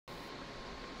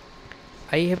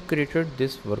I have created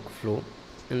this workflow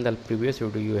in the previous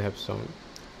video you have seen.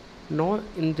 Now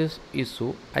in this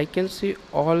issue I can see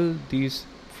all these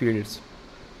fields,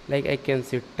 like I can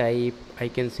see type, I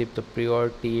can see the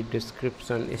priority,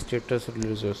 description, status,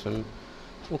 resolution.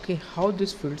 Okay, how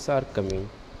these fields are coming?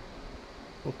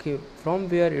 Okay, from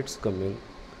where it's coming?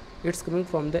 It's coming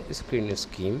from the screen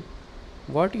scheme.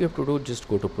 What you have to do, just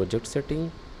go to project setting.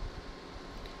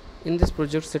 In this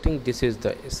project setting, this is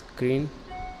the screen.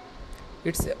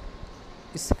 It's a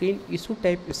screen issue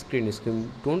type screen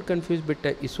scheme. Don't confuse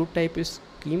between issue type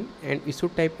scheme and issue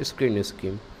type screen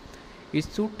scheme.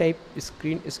 Issue type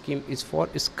screen scheme is for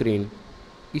screen.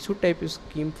 Issue type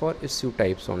scheme for issue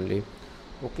types only.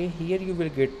 Okay, here you will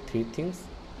get three things.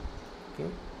 Okay,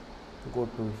 go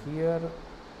to here,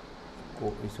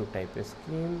 go issue type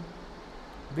scheme.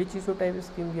 Which issue type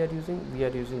scheme we are using? We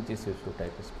are using this issue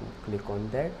type scheme. Click on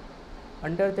that.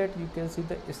 Under that you can see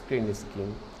the screen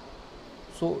scheme.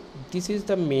 So this is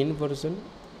the main version.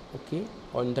 Okay,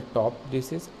 on the top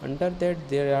this is, under that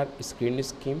there are screen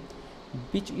scheme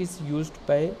which is used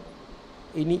by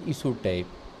any issue type.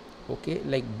 Okay,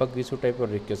 like bug issue type or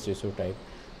request issue type.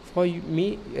 For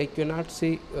me, I cannot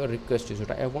say request issue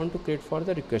type. I want to create for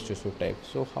the request issue type.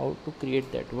 So how to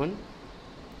create that one?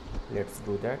 Let's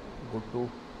do that. Go to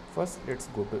first, let's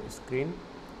go to screen.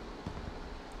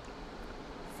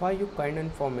 For your kind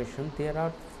information, there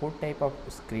are 4 type of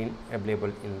screen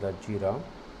available in the Jira.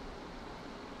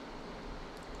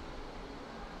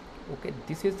 Okay,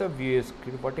 this is the view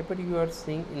screen. Whatever you are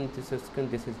seeing in this screen,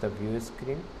 this is the view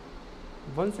screen.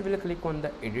 Once you will click on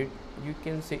the edit, you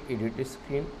can say edit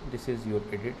screen. This is your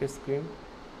edit screen.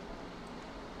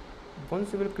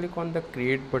 Once you will click on the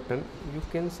create button, you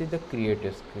can see the create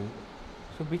screen.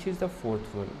 So which is the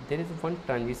fourth one? There is one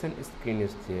transition screen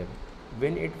is there.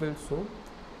 When it will show,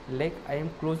 like I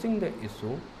am closing the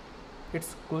issue,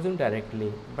 it's closing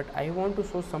directly, but I want to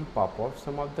show some pop-up,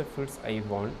 some of the fields I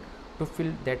want to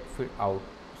fill that field out.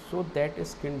 So that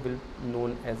screen will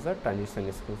known as the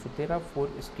transition screen. So there are 4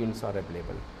 screens are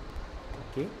available.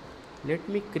 Okay, let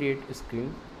me create a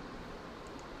screen.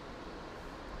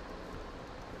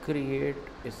 Create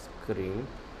a screen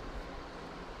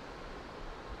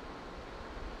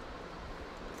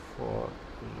for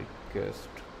request.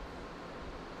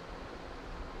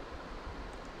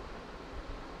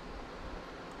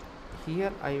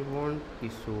 Here I want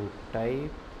issue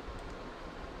type,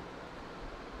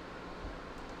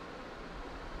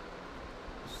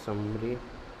 summary.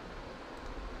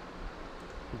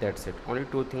 That's it, only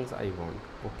 2 things I want.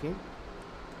 Okay,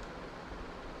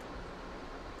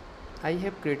 I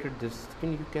have created this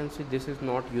screen. You can see this is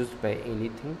not used by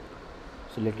anything,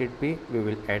 so let it be. We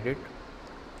will add it.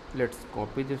 Let's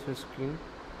copy this screen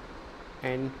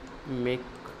and make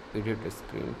edit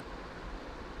screen.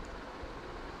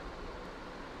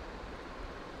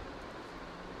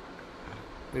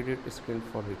 Edit screen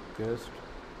for request.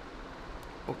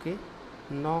 Okay,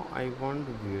 now I want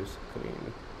view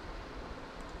screen.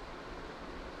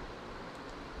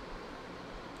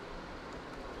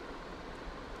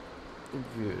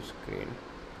 View screen.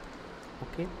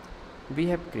 Okay, we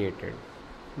have created.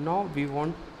 Now we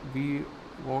want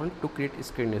to create a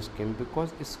screen scheme,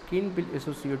 because screen will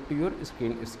associate to your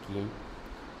screen scheme.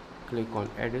 Click on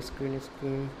add screen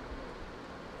scheme.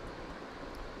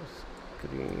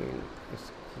 Screen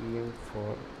scheme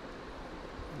for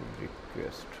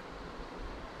request.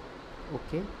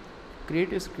 Okay,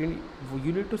 create a screen.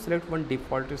 You need to select one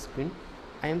default screen.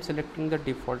 I am selecting the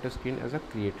default screen as a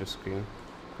create screen.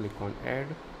 Click on add.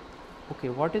 Okay,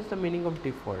 what is the meaning of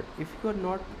default? If you are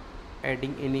not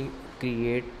adding any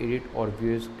create, edit or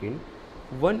view screen,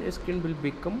 one screen will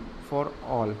become for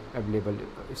all available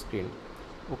screen.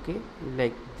 Okay,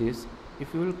 like this.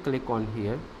 If you will click on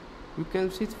here, you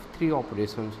can see 3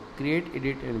 operations: create,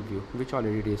 edit and view, which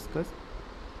already discussed.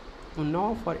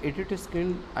 Now for edit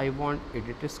screen, I want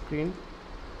edit screen.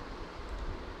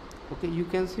 Okay, you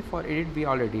can see for edit we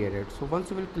already added. So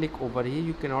once you will click over here,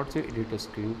 you cannot see edit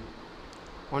screen,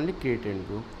 only create and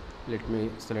view. Let me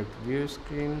select view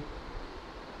screen.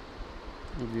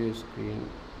 View screen,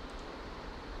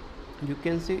 you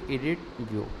can see edit,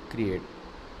 view, create.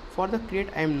 For the create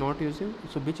I am not using,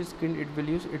 so which screen it will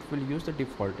use? It will use the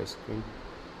default screen.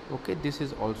 Okay, this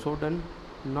is also done.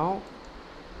 Now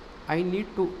I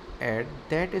need to add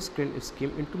that screen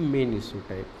scheme into main issue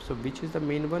type. So which is the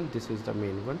main one? This is the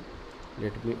main one.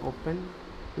 Let me open.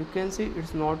 You can see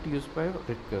it's not used by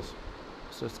request.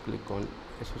 So click on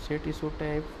associate issue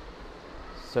type,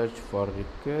 search for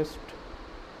request,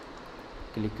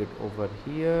 click it over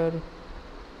here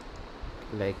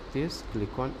like this,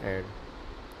 click on add.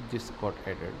 This got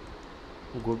added.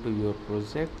 Go to your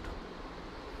project,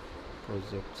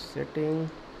 project setting.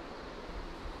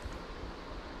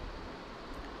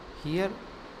 Here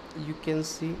you can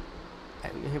see I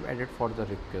have added for the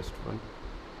request one.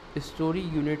 Story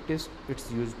unit test,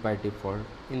 it's used by default.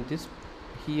 In this,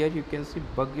 here you can see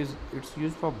bug is, it's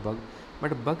used for bug,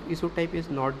 but bug issue type is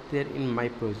not there in my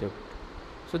project,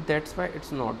 so that's why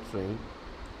it's not showing.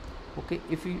 Okay,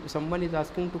 if you, someone is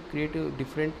asking to create a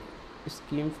different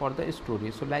scheme for the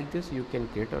story, so like this you can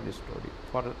create a story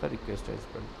for the request as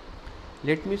well.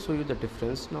 Let me show you the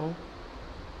difference now.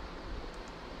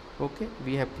 Okay,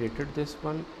 we have created this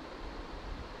one.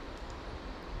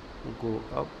 Go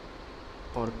up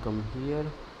or come here,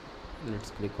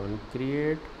 let's click on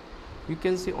create. You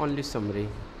can see only summary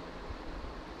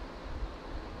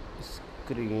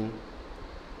screen.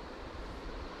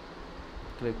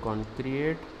 Click on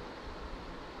create.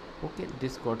 Okay,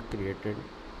 this got created.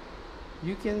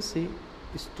 You can see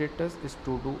status is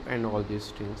to do and all these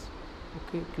things.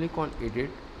 Okay, click on edit.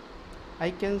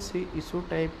 I can see issue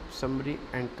type, summary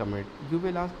and comment. You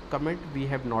will ask comment we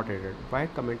have not added. Why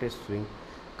comment is showing?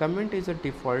 Comment is a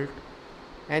default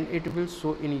and it will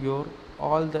show in your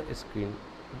all the screen,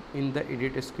 in the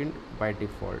edit screen by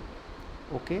default.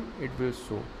 Okay, it will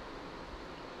show.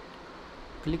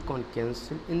 Click on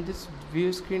cancel. In this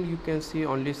view screen you can see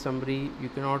only summary, you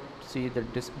cannot see the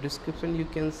description. You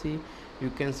can see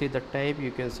the type,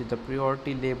 you can see the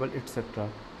priority label, etc.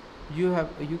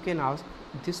 You can ask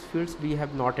these fields we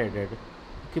have not added.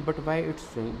 Okay, but why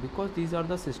it's showing? Because these are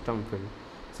the system field.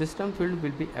 System field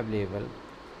will be available.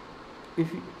 If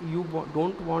you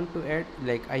don't want to add,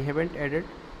 like I haven't added,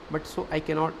 but so I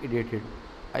cannot edit it.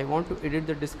 I want to edit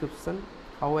the description.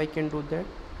 How I can do that?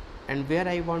 And where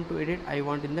I want to edit, I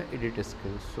want in the edit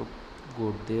screen. So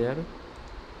go there,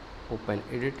 open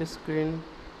edit screen,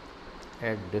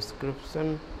 add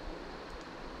description.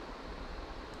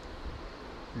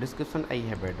 Description I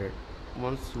have added.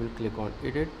 Once you will click on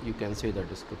edit, you can see the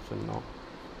description now.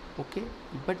 Okay,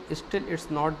 but still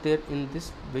it's not there in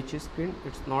this which screen,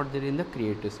 it's not there in the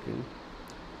create screen.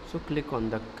 So click on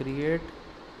the create,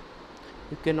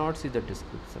 you cannot see the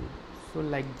description. So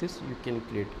like this you can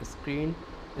create a screen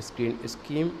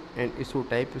scheme and issue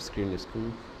type screen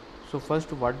scheme. So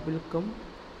first what will come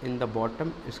in the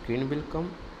bottom, screen will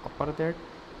come. Upper that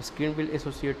screen will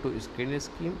associate to screen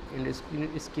scheme and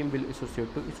screen scheme will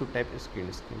associate to issue type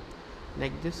screen scheme.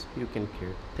 Like this you can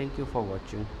create. Thank you for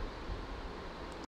watching.